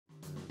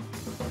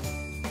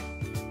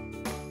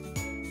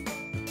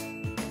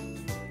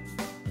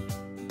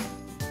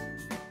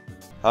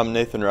I'm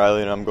Nathan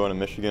Riley and I'm going to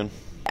Michigan.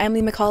 I'm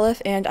Lee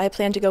McAuliffe and I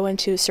plan to go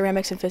into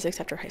ceramics and physics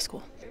after high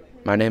school.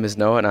 My name is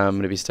Noah and I'm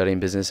going to be studying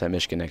business at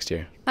Michigan next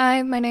year.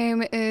 Hi, my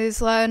name is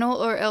Lionel,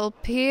 or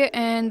LP,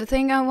 and the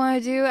thing I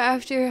want to do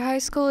after high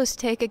school is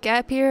take a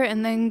gap year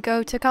and then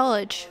go to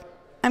college.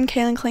 I'm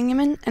Kaylin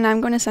Klingeman, and I'm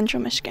going to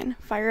Central Michigan.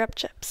 Fire up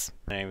chips.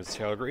 My name is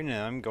Taylor Green,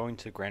 and I'm going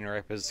to Grand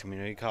Rapids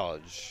Community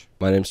College.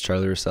 My name is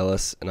Charlie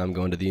Rosellis, and I'm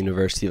going to the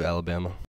University of Alabama.